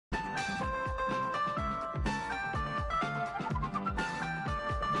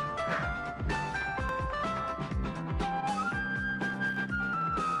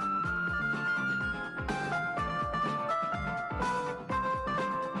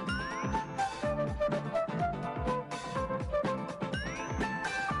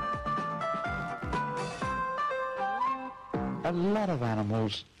A lot of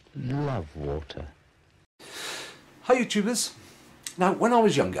animals love water. Hi YouTubers. Now when I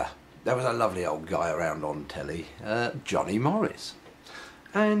was younger there was a lovely old guy around on telly, Johnny Morris,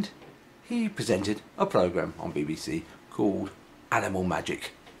 and he presented a programme on BBC called Animal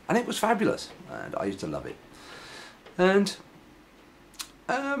Magic, and it was fabulous and I used to love it. And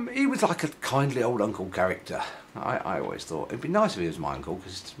he was like a kindly old uncle character. I always thought it'd be nice if he was my uncle,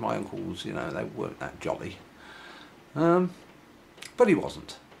 because my uncles, you know, they weren't that jolly. But he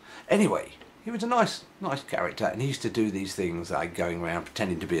wasn't. Anyway, he was a nice character, and he used to do these things like going around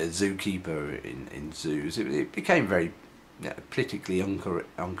pretending to be a zookeeper in zoos. It became very politically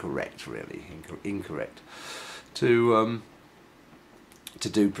incorrect, really, incorrect to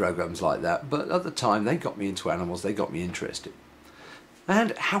do programs like that. But at the time, they got me into animals. They got me interested.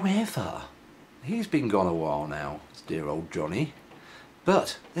 And however, he's been gone a while now, this dear old Johnny.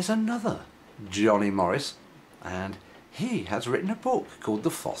 But there's another Johnny Morris, and he has written a book called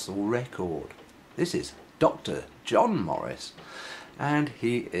The Fossil Record. This is Dr. John Morris, and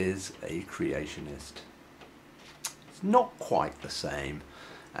he is a creationist. It's not quite the same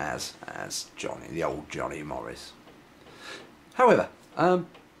as Johnny, the old Johnny Morris. However,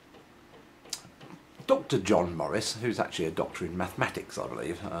 Dr. John Morris, who's actually a doctor in mathematics, I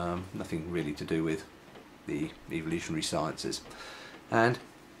believe, nothing really to do with the evolutionary sciences, and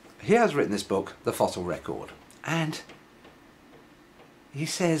he has written this book, The Fossil Record, and he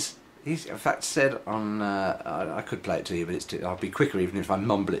says, he's in fact said on, I could play it to you, but I'll be quicker even if I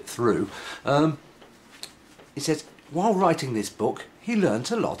mumble it through. He says, while writing this book, he learnt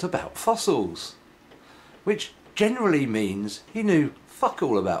a lot about fossils, which generally means he knew fuck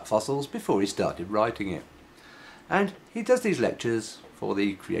all about fossils before he started writing it. And he does these lectures for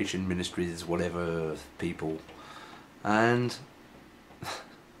the Creation Ministries, whatever people, and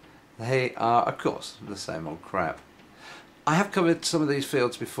they are, of course, the same old crap. I have covered some of these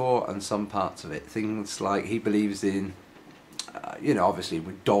fields before and some parts of it. Things like he believes in, you know, obviously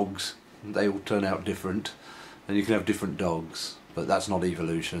with dogs, they all turn out different, and you can have different dogs, but that's not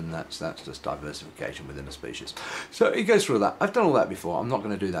evolution, that's just diversification within a species. So he goes through that. I've done all that before, I'm not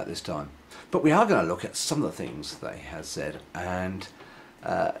going to do that this time. But we are going to look at some of the things that he has said, and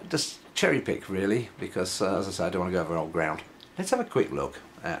just cherry pick really, because as I say, I don't want to go over old ground. Let's have a quick look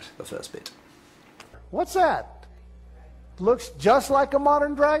at the first bit. What's that? Looks just like a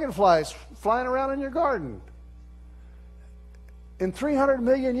modern dragonfly flying around in your garden. In 300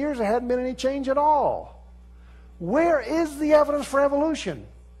 million years there hadn't been any change at all. Where is the evidence for evolution?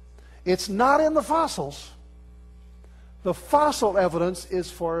 It's not in the fossils. The fossil evidence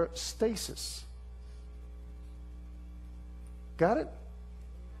is for stasis. Got it?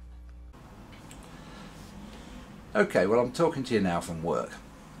 Okay, well I'm talking to you now from work,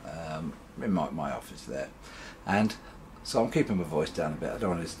 in my office there, and so I'm keeping my voice down a bit, I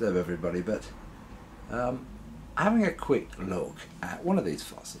don't want to disturb everybody, but having a quick look at one of these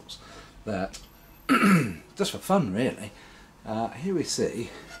fossils that, just for fun really, here we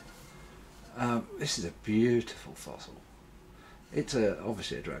see, this is a beautiful fossil. It's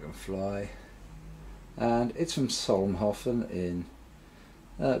obviously a dragonfly, and it's from Solnhofen in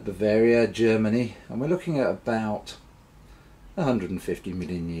Bavaria, Germany, and we're looking at about 150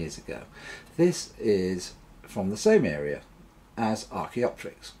 million years ago. This is from the same area as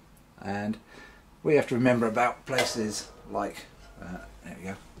Archaeopteryx, and we have to remember about places like, there we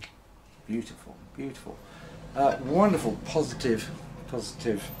go, beautiful, beautiful, wonderful, positive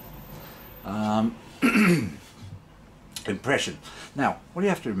impression. Now, what do you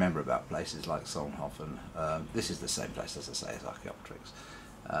have to remember about places like Solnhofen? This is the same place, as I say, as Archaeopteryx,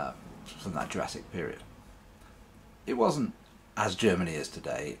 from that Jurassic period. It wasn't as Germany is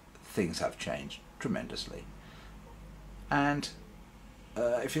today. Things have changed tremendously, and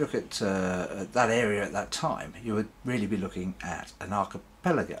if you look at that area at that time, you would really be looking at an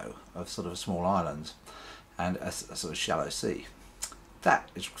archipelago of sort of small islands and a sort of shallow sea. That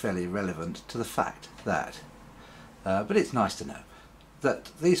is fairly relevant to the fact that, but it's nice to know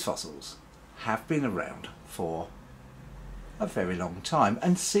that these fossils have been around for a very long time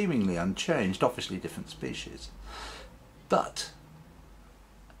and seemingly unchanged, obviously different species. But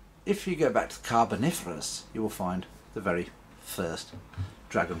if you go back to the Carboniferous, you will find the very first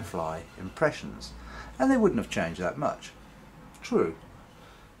dragonfly impressions, and they wouldn't have changed that much. True.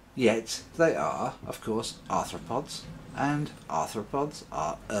 Yet they are, of course, arthropods, and arthropods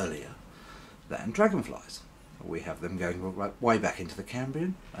are earlier than dragonflies. We have them going way back into the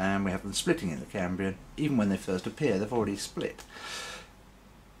Cambrian, and we have them splitting in the Cambrian. Even when they first appear, they've already split.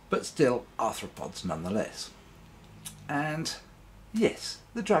 But still arthropods nonetheless. And yes,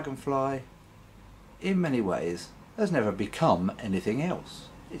 the dragonfly, in many ways, has never become anything else.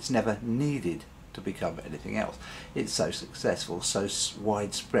 It's never needed to become anything else. It's so successful, so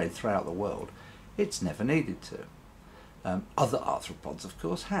widespread throughout the world, it's never needed to. Other arthropods, of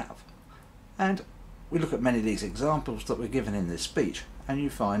course, have. And we look at many of these examples that were given in this speech, and you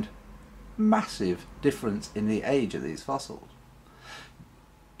find massive difference in the age of these fossils.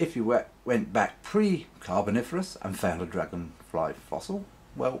 If you went back pre-Carboniferous and found a dragonfly fossil,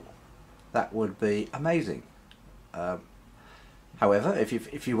 well, that would be amazing. However,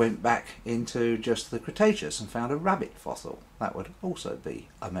 if you went back into just the Cretaceous and found a rabbit fossil, that would also be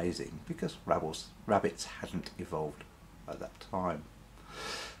amazing, because rabbits hadn't evolved at that time.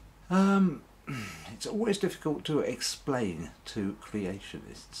 It's always difficult to explain to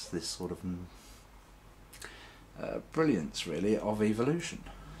creationists this sort of brilliance, really, of evolution.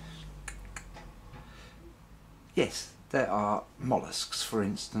 Yes, there are mollusks, for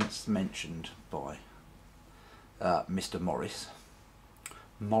instance, mentioned by Mr. Morris.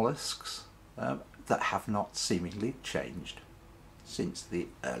 Mollusks that have not seemingly changed since the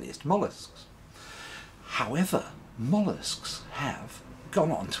earliest mollusks. However, mollusks have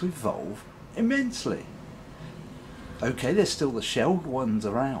gone on to evolve immensely. Okay, there's still the shelled ones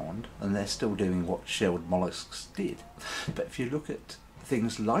around, and they're still doing what shelled mollusks did. But if you look at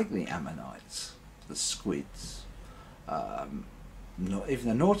things like the ammonites, the squids, even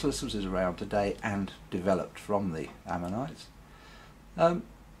the Nautilus is around today and developed from the ammonites.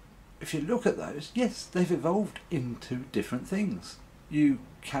 If you look at those, yes, they've evolved into different things. You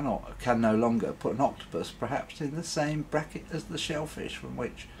can no longer put an octopus perhaps in the same bracket as the shellfish from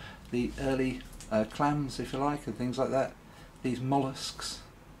which the early clams, if you like, and things like that, these mollusks,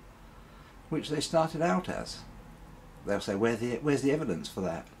 which they started out as. They'll say, where's the evidence for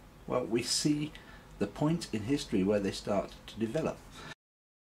that? Well, we see the point in history where they start to develop.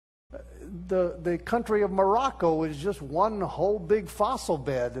 The country of Morocco is just one whole big fossil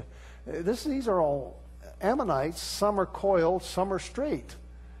bed. These are all ammonites. Some are coiled, some are straight.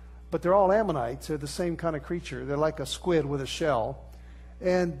 But they're all ammonites. They're the same kind of creature. They're like a squid with a shell.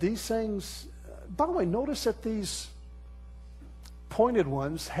 And these things, by the way, notice that these pointed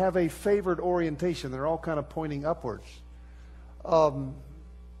ones have a favored orientation. They're all kind of pointing upwards,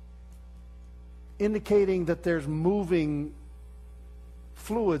 indicating that there's moving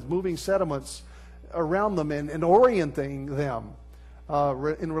fluids, moving sediments around them and orienting them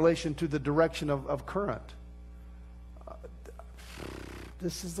in relation to the direction of current.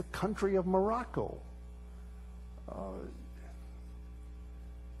 This is the country of Morocco.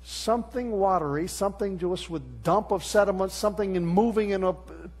 Something watery, something just with dump of sediments, something moving in a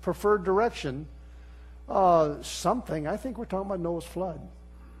preferred direction. Something, I think we're talking about Noah's flood.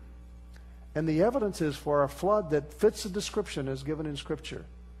 And the evidence is for a flood that fits the description as given in Scripture.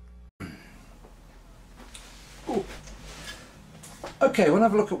 Ooh. Okay, we'll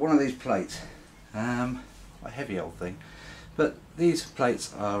have a look at one of these plates. A heavy old thing. But these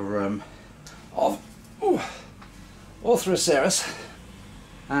plates are of Orthroceras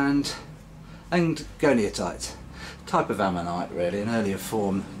and goniatites. Type of ammonite, really, an earlier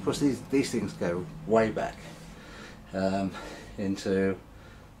form. Of course, these things go way back into,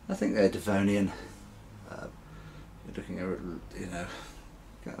 I think they're Devonian. You're looking at, you know,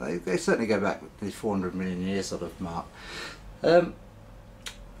 they certainly go back to the 400 million year sort of mark.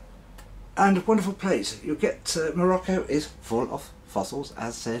 And wonderful plates. You'll get Morocco is full of fossils,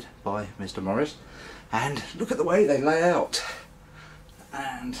 as said by Mr. Morris. And look at the way they lay out.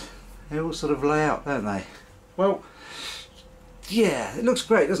 And they all sort of lay out, don't they? Well, yeah, it looks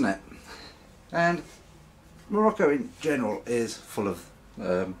great, doesn't it? And Morocco in general is full of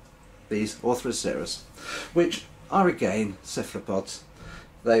these Orthroceras, which are again cephalopods.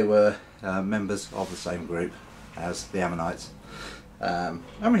 They were members of the same group as the ammonites. And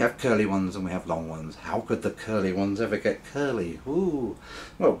we have curly ones and we have long ones. How could the curly ones ever get curly? Ooh,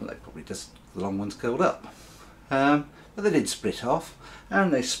 well, they probably just, the long ones curled up. But they did split off,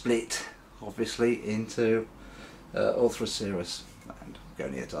 and they split obviously into Orthroceras and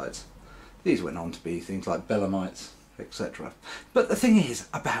goniatites. These went on to be things like Belamites, etc. But the thing is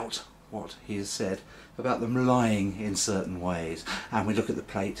about what he has said about them lying in certain ways, and we look at the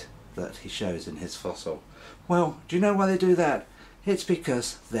plate that he shows in his fossil. Well, do you know why they do that? It's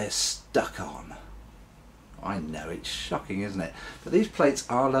because they're stuck on. I know, it's shocking, isn't it? But these plates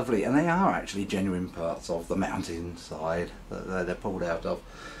are lovely, and they are actually genuine parts of the mountainside that they're pulled out of.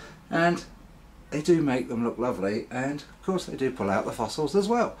 And they do make them look lovely, and of course they do pull out the fossils as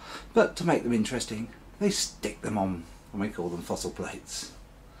well. But to make them interesting, they stick them on, and we call them fossil plates.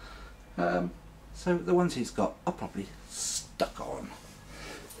 So the ones he's got are probably stuck on.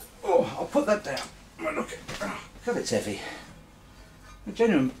 Oh, I'll put that down. Look. God, it's heavy. A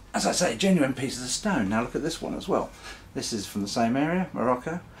genuine, as I say, genuine pieces of stone. Now look at this one as well. This is from the same area,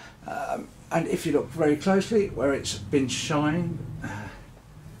 Morocco. And if you look very closely where it's been shining,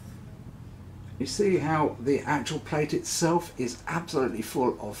 you see how the actual plate itself is absolutely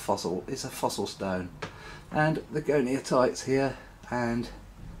full of fossil. It's a fossil stone. And the goniatites here and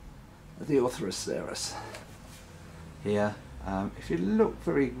the Orthoroceras here. If you look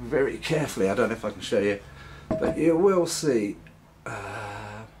very, very carefully, I don't know if I can show you, but you will see,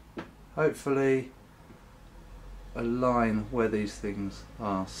 hopefully, a line where these things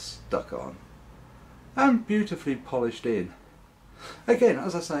are stuck on and beautifully polished in. Again,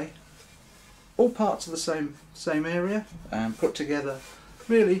 as I say, all parts of the same area and put together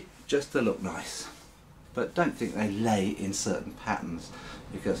really just to look nice. But don't think they lay in certain patterns,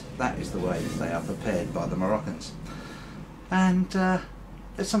 because that is the way they are prepared by the Moroccans. And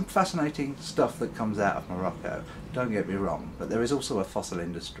there's some fascinating stuff that comes out of Morocco, don't get me wrong, but there is also a fossil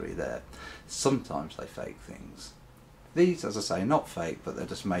industry there. Sometimes they fake things. These, as I say, are not fake, but they're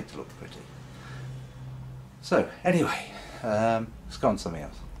just made to look pretty. So, anyway, let's go on to something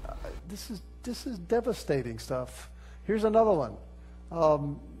else. This is devastating stuff. Here's another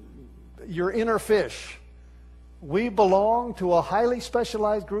one. Your inner fish. We belong to a highly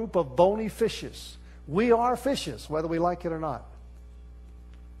specialized group of bony fishes. We are fishes, whether we like it or not.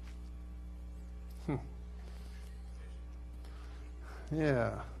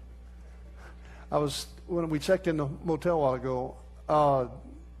 Yeah. When we checked in the motel a while ago,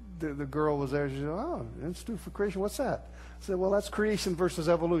 the girl was there. She said, "Oh, Institute for Creation, what's that?" I said, "Well, that's creation versus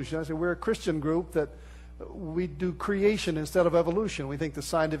evolution." I said, "We're a Christian group that we do creation instead of evolution. We think the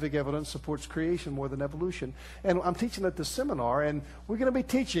scientific evidence supports creation more than evolution." And I'm teaching at this seminar, and we're going to be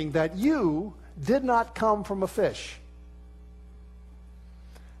teaching that you did not come from a fish.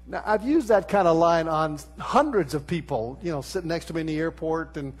 Now, I've used that kind of line on hundreds of people, sitting next to me in the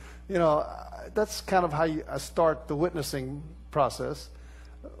airport, and, that's kind of how I start the witnessing process.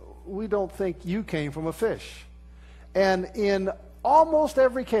 We don't think you came from a fish. And in almost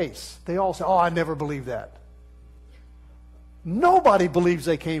every case, they all say, "Oh, I never believed that." Nobody believes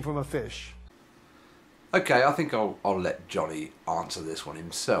they came from a fish. Okay, I think I'll let Johnny answer this one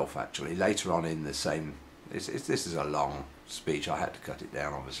himself, actually, later on in the same... This is a long speech. I had to cut it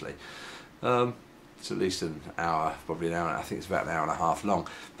down, obviously. It's at least an hour, probably an hour. I think it's about an hour and a half long.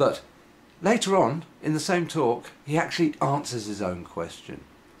 But later on, in the same talk, he actually answers his own question.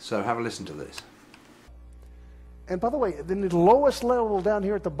 So have a listen to this. And by the way, in the lowest level down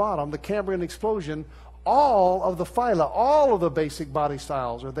here at the bottom, the Cambrian explosion, all of the phyla, all of the basic body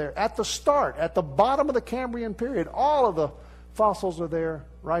styles are there. At the start, at the bottom of the Cambrian period, all of the fossils are there,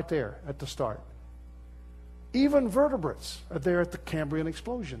 right there at the start. Even vertebrates are there at the Cambrian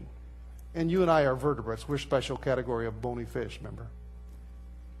explosion. And you and I are vertebrates. We're a special category of bony fish, remember?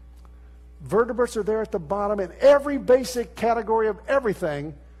 Vertebrates are there at the bottom in every basic category of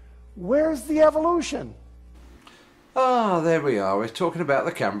everything. Where's the evolution? Ah, there we are. We're talking about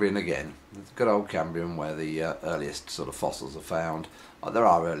the Cambrian again. The good old Cambrian, where the earliest sort of fossils are found. There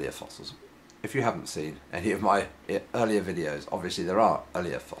are earlier fossils. If you haven't seen any of my earlier videos, obviously there are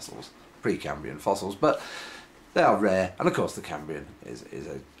earlier fossils, pre-Cambrian fossils, but they are rare. And of course the Cambrian is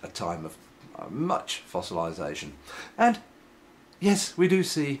a time of much fossilization. And yes, we do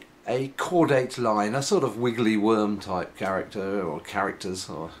see a caudate line, a sort of wiggly worm type character, or characters,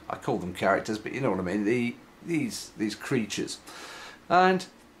 or I call them characters, but you know what I mean, these creatures. And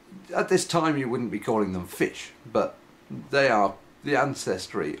at this time you wouldn't be calling them fish, but they are the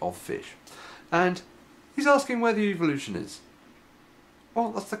ancestry of fish. And he's asking where the evolution is.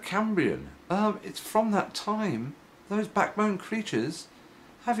 Well, that's the Cambrian. It's from that time those backbone creatures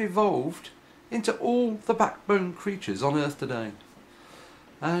have evolved into all the backbone creatures on Earth today.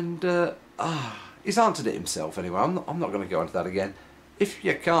 And he's answered it himself anyway. I'm not going to go into that again. If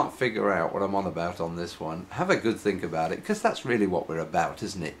you can't figure out what I'm on about on this one, have a good think about it, because that's really what we're about,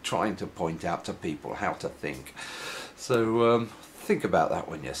 isn't it? Trying to point out to people how to think. So think about that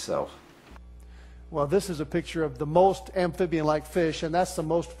one yourself. Well, this is a picture of the most amphibian-like fish, and that's the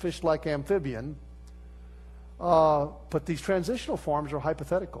most fish-like amphibian. But these transitional forms are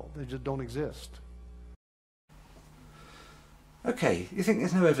hypothetical. They just don't exist. Okay, you think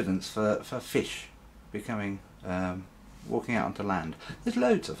there's no evidence for fish becoming... walking out onto land? There's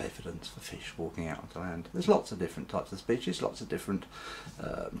loads of evidence for fish walking out onto land. There's lots of different types of species, lots of different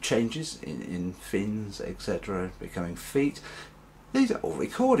changes in fins, etc., becoming feet. These are all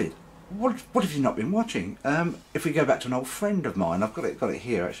recorded. What have you not been watching? If we go back to an old friend of mine, I've got it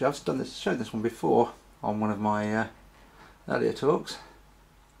here actually. I've shown this one before on one of my earlier talks.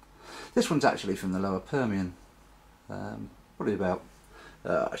 This one's actually from the Lower Permian. Probably about,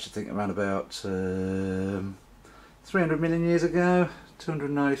 I should think around about 300 million years ago,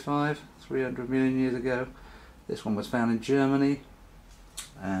 295, 300 million years ago. This one was found in Germany,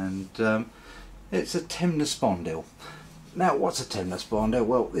 and it's a temnospondyl. Now, what's a temnospondyl?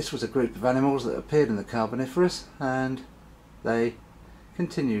 Well, this was a group of animals that appeared in the Carboniferous, and they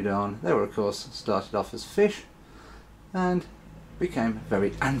continued on. They were, of course, started off as fish and became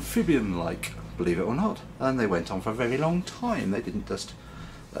very amphibian-like, believe it or not, and they went on for a very long time. They didn't just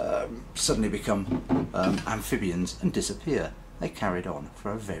suddenly become amphibians and disappear. They carried on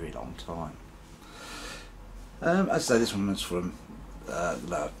for a very long time. As I say, this one was from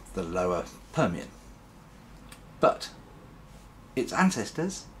the lower Permian, but its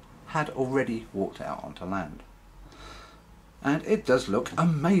ancestors had already walked out onto land. And it does look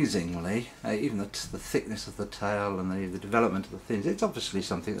amazingly, even the thickness of the tail and the development of the fins, it's obviously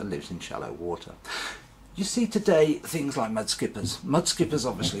something that lives in shallow water. You see today things like mud skippers. Mud skippers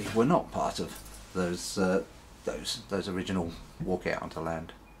obviously were not part of those original walk out onto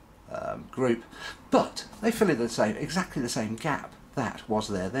land group, but they fill in exactly the same gap that was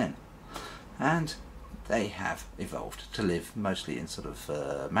there then. And they have evolved to live mostly in sort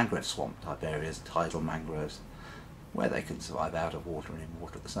of mangrove swamp type areas, tidal mangroves, where they can survive out of water and in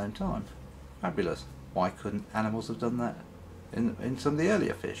water at the same time. Fabulous. Why couldn't animals have done that in some of the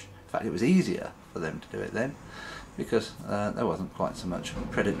earlier fish? In fact, it was easier for them to do it then, because there wasn't quite so much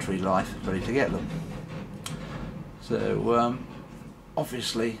predatory life ready to get them. So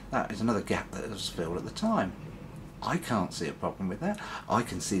obviously that is another gap that was filled at the time. I can't see a problem with that. I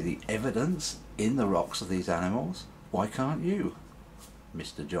can see the evidence in the rocks of these animals. Why can't you,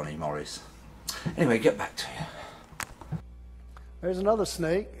 Mr. Johnny Morris? Anyway, get back to you. There's another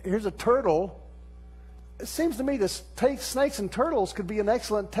snake. Here's a turtle. It seems to me that snakes and turtles could be an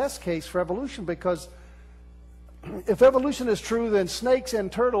excellent test case for evolution, because if evolution is true, then snakes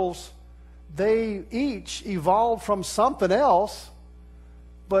and turtles, they each evolved from something else.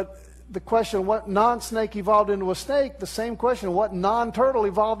 But the question, what non-snake evolved into a snake, the same question, what non-turtle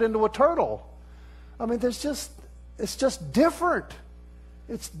evolved into a turtle? I mean, it's just different.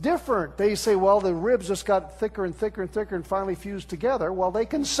 It's different. They say, well, the ribs just got thicker and thicker and thicker and finally fused together. Well, they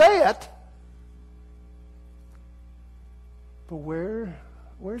can say it. But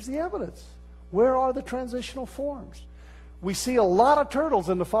where's the evidence? Where are the transitional forms? We see a lot of turtles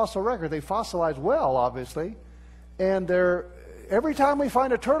in the fossil record. They fossilize well, obviously. And every time we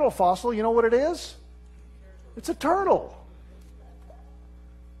find a turtle fossil, you know what it is? It's a turtle.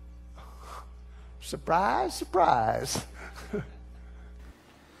 Surprise, surprise.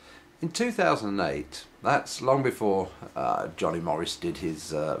 In 2008, that's long before Johnny Morris did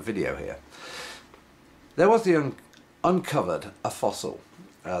his video here, there was uncovered a fossil.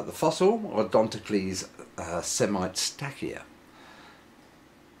 The fossil, Odontocles semite-stachya.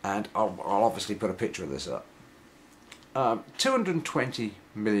 And I'll obviously put a picture of this up. 220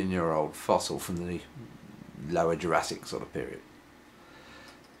 million year old fossil from the lower Jurassic sort of period.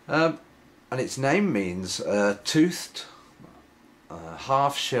 And its name means toothed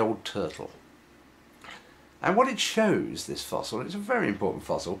half-shelled turtle. And what it shows, this fossil, it's a very important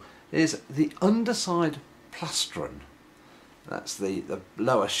fossil, is the underside plastron. That's the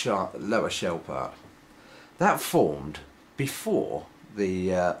lower shell part. That formed before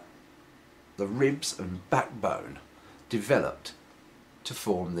the ribs and backbone developed to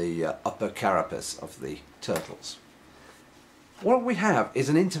form the upper carapace of the turtles. What we have is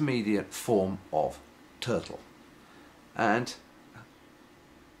an intermediate form of turtle, and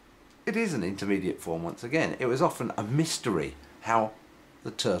it is an intermediate form once again. It was often a mystery how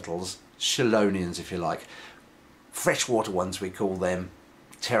the turtles, chelonians if you like, freshwater ones we call them,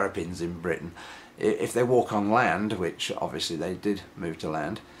 terrapins in Britain, if they walk on land, which obviously they did move to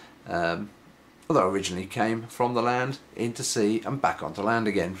land, although originally came from the land into sea and back onto land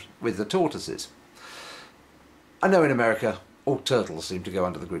again with the tortoises. I know in America all turtles seem to go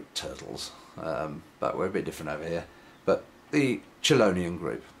under the group turtles, but we're a bit different over here. But the chelonian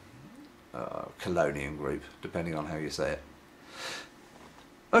group, Chelonian group, depending on how you say it.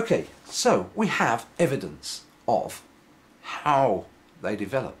 Okay, so we have evidence of how they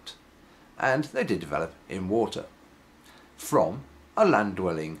developed, and they did develop in water from a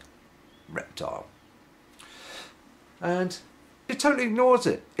land-dwelling reptile. And it totally ignores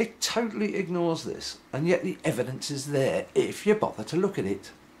it. It totally ignores this, and yet the evidence is there if you bother to look at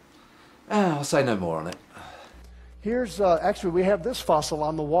it. I'll say no more on it. Here's, actually, we have this fossil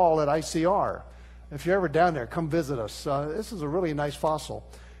on the wall at ICR. If you're ever down there, come visit us. This is a really nice fossil.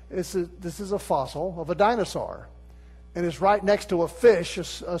 This is a fossil of a dinosaur, and it's right next to a fish,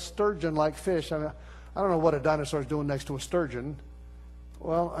 a sturgeon-like fish. I mean, I don't know what a dinosaur is doing next to a sturgeon.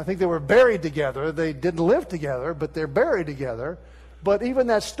 Well, I think they were buried together. They didn't live together, but they're buried together. But even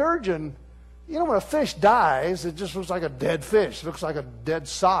that sturgeon, you know, when a fish dies, it just looks like a dead fish. It looks like a dead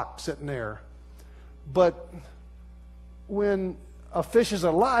sock sitting there. But when a fish is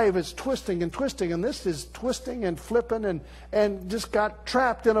alive, it's twisting and twisting, and this is twisting and flipping and just got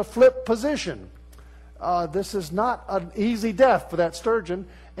trapped in a flip position. This is not an easy death for that sturgeon.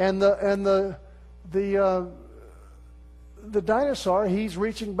 And the dinosaur, he's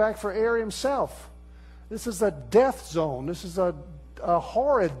reaching back for air himself. This is a death zone. This is a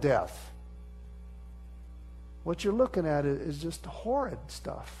horrid death. What you're looking at is just horrid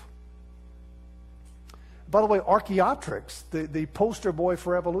stuff. By the way, Archaeopteryx, the poster boy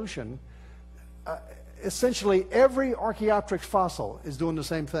for evolution, essentially every Archaeopteryx fossil is doing the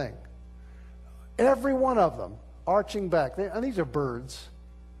same thing. Every one of them arching back. And these are birds.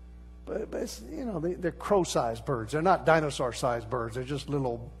 But it's, you know, they're crow-sized birds. They're not dinosaur-sized birds. They're just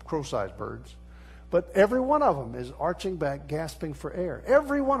little crow-sized birds. But every one of them is arching back, gasping for air.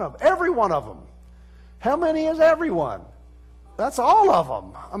 Every one of them. Every one of them. How many is everyone? That's all of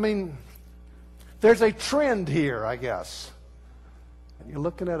them. I mean, there's a trend here, I guess. And you're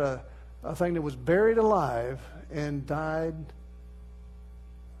looking at a thing that was buried alive and died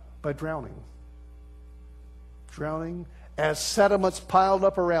by drowning. Drowning as sediments piled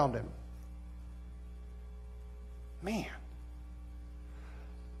up around him. Man.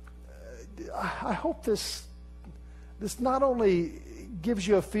 I hope this not only gives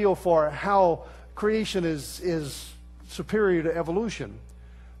you a feel for how creation is superior to evolution,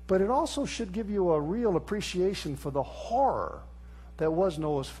 but it also should give you a real appreciation for the horror that was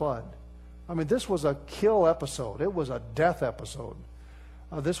Noah's flood. I mean, this was a kill episode. It was a death episode.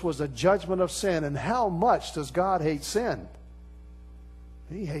 This was a judgment of sin. And how much does God hate sin?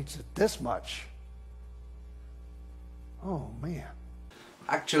 He hates it this much. Oh, man.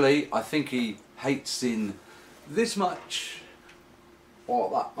 Actually, I think he hates sin this much or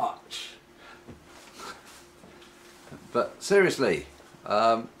that much. But seriously,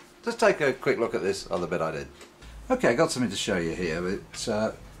 just take a quick look at this other bit I did. Okay, I got something to show you here.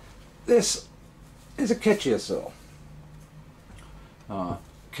 This is a Ichthyosaur.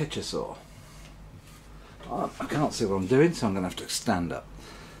 Ichthyosaur. I can't see what I'm doing, so I'm going to have to stand up.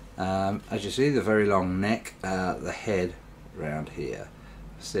 As you see, the very long neck, the head round here.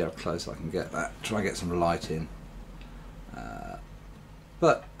 See how close I can get that. Try and get some light in.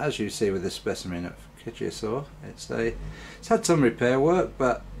 But as you see with this specimen of Ichthyosaur, it's had some repair work,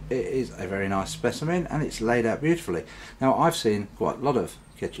 but it is a very nice specimen and it's laid out beautifully. Now, I've seen quite a lot of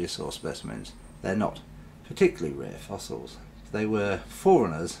Ichthyosaur specimens. They're not particularly rare fossils. They were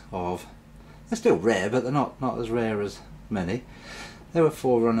forerunners of, they're still rare, but they're not as rare as many. They were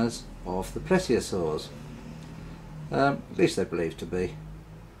forerunners of the plesiosaurs. At least they're believed to be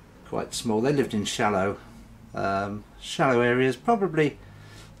quite small. They lived in shallow areas, probably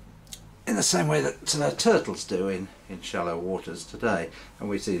in the same way that turtles do in shallow waters today, and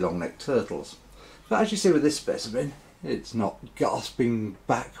we see long-necked turtles. But as you see with this specimen, it's not gasping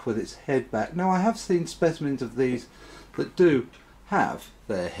back with its head back. Now, I have seen specimens of these that do have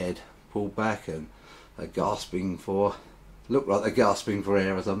their head pulled back and are gasping for, look like they're gasping for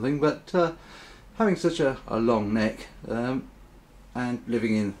air or something, but having such a long neck and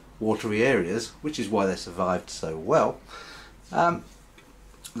living in watery areas, which is why they survived so well,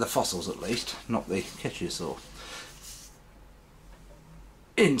 the fossils at least, not the Ichthyosaur.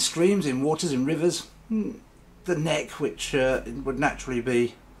 In streams, in waters, in rivers, the neck, which would naturally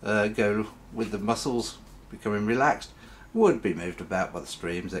be go with the muscles becoming relaxed, would be moved about by the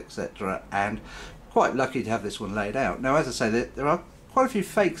streams, etc. And quite lucky to have this one laid out. Now, as I say, there are quite a few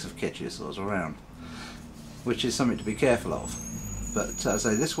fakes of Ichthyosaurs around, which is something to be careful of. But as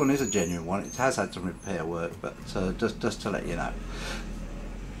I say, this one is a genuine one. It has had some repair work, but just to let you know.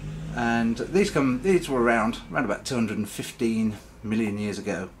 And these were around about 215 million years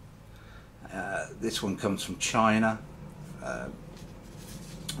ago. This one comes from China,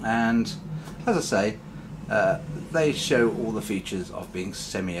 and as I say, they show all the features of being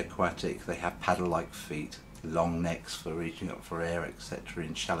semi-aquatic. They have paddle-like feet, long necks for reaching up for air, etc.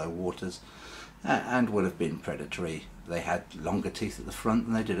 in shallow waters, and would have been predatory. They had longer teeth at the front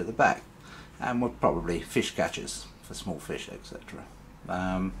than they did at the back, and were probably fish catchers for small fish, etc.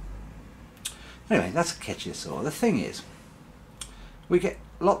 Anyway, that's a Ichthyosaur. The thing is, we get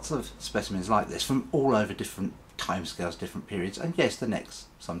lots of specimens like this from all over different timescales, different periods, and yes, the necks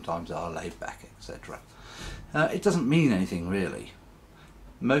sometimes are laid back, etc. It doesn't mean anything really.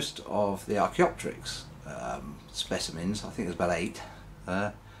 Most of the Archaeopteryx specimens, I think there's about 8,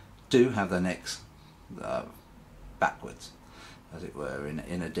 do have their necks backwards, as it were,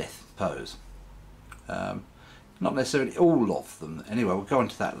 in a death pose. Not necessarily all of them. Anyway, we'll go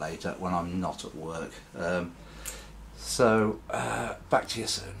into that later when I'm not at work. So back to you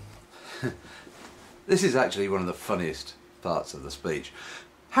soon. This is actually one of the funniest parts of the speech.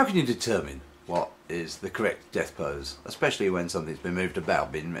 How can you determine what is the correct death pose, especially when something's been moved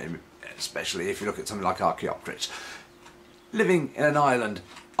about, especially if you look at something like Archaeopteryx, living in an island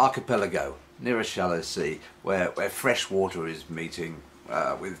archipelago near a shallow sea where fresh water is meeting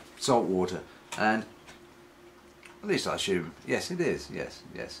with salt water, and at least I assume, yes it is,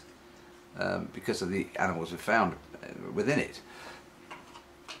 yes, because of the animals we found within it.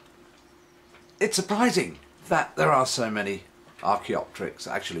 It's surprising that there are so many Archaeopteryx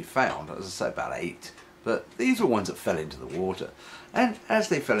actually found, as I say, about 8, but these were ones that fell into the water, and as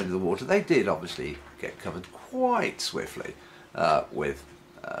they fell into the water they did obviously get covered quite swiftly with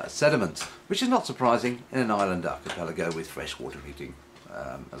sediment, which is not surprising in an island archipelago with fresh water meeting,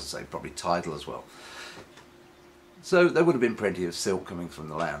 as I say, probably tidal as well. So there would have been plenty of silt coming from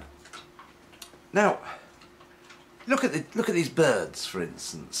the land. Now, look at these birds, for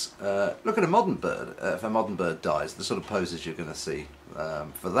instance. Look at a modern bird. If a modern bird dies, the sort of poses you're going to see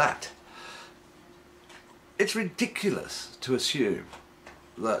for that. It's ridiculous to assume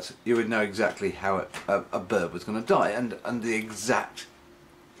that you would know exactly how a bird was going to die, and the exact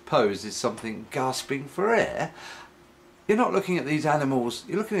pose is something gasping for air. You're not looking at these animals.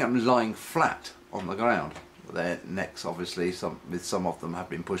 You're looking at them lying flat on the ground. Their necks, obviously, some of them have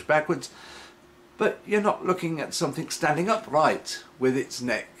been pushed backwards, but you're not looking at something standing upright with its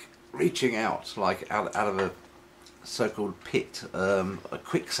neck reaching out, like out of a so-called pit, a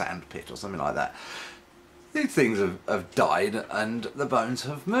quicksand pit or something like that. These things have died and the bones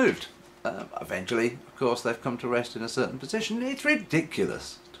have moved. Eventually, of course, they've come to rest in a certain position. It's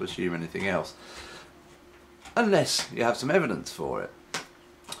ridiculous to assume anything else, unless you have some evidence for it.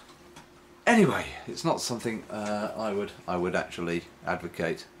 Anyway, it's not something I would actually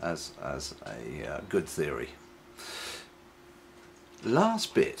advocate as a good theory.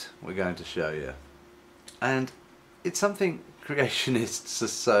 Last bit we're going to show you, and it's something creationists are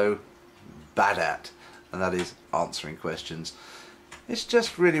so bad at, and that is answering questions. It's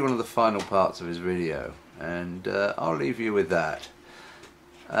just really one of the final parts of his video, and I'll leave you with that.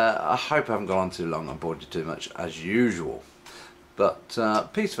 I hope I haven't gone on too long and bored you too much as usual.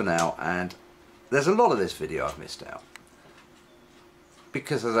 But peace for now, and there's a lot of this video I've missed out,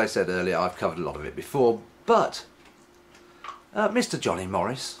 because as I said earlier, I've covered a lot of it before, but Mr. Johnny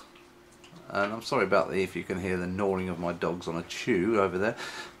Morris, and I'm sorry about if you can hear the gnawing of my dogs on a chew over there,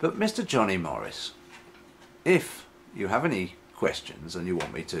 but Mr. Johnny Morris, if you have any questions and you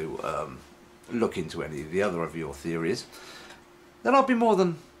want me to look into any of the other of your theories, then I'll be more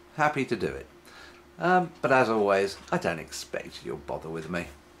than happy to do it. But as always, I don't expect you'll bother with me.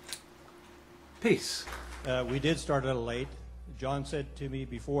 Peace. We did start a little late. John said to me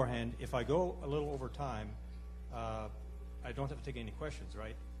beforehand, if I go a little over time, I don't have to take any questions,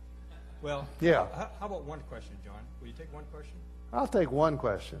 right? Well, Yeah. How about one question, John? Will you take one question? I'll take one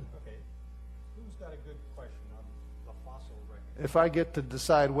question. Okay. Who's got a good question on the fossil record? If I get to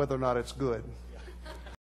decide whether or not it's good.